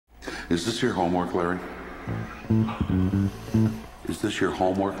Is this your homework, Larry? Is this your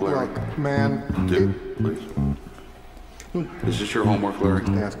homework, Larry? Look, man. Dude, please. Is this your homework, Larry?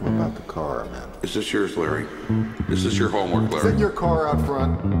 Ask him about the car, man. Is this yours, Larry? Is this your homework, Larry? Is it your car out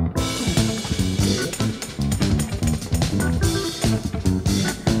front?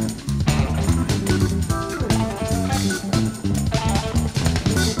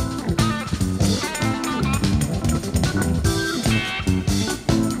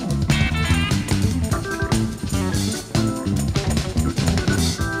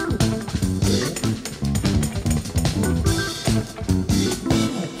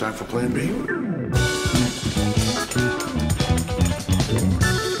 Time for plan B.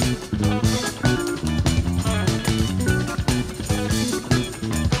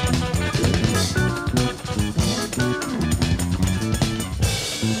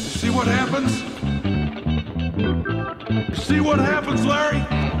 See what happens? See what happens, Larry?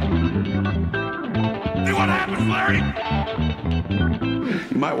 See what happens, Larry?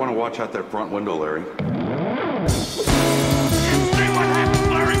 You might want to watch out that front window, Larry.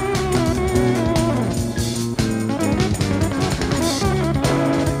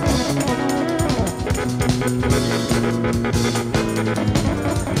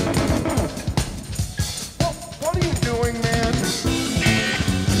 What are you doing, man?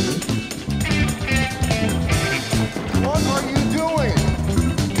 What are you doing?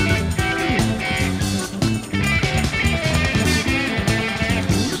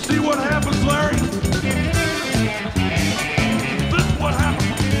 You see what happens, Larry? This is what happens.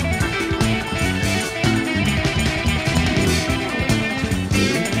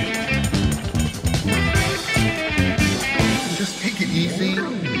 Just take it easy.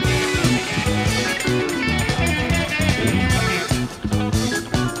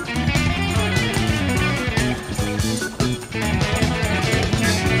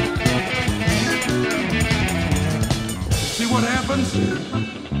 See what happens?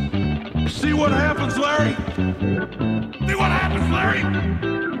 See what happens, Larry? See what happens, Larry?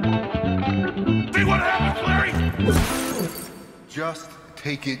 See what happens, Larry? Just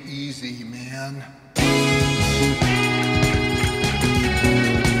take it easy, man.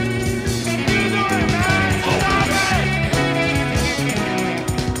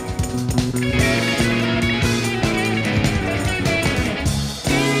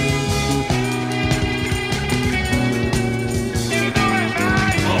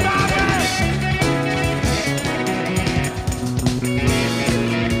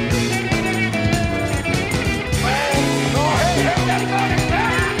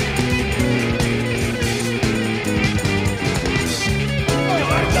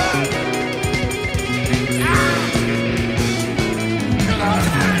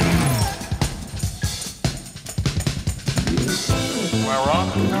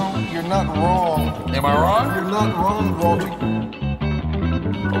 You're not wrong. Am I wrong? You're not wrong, Walter.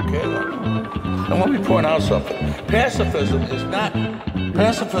 Okay, then. And let me point out something. Pacifism is not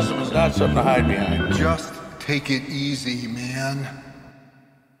something to hide behind. Just take it easy, man.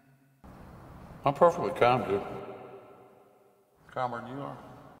 I'm perfectly calm, dude. Calmer than you are.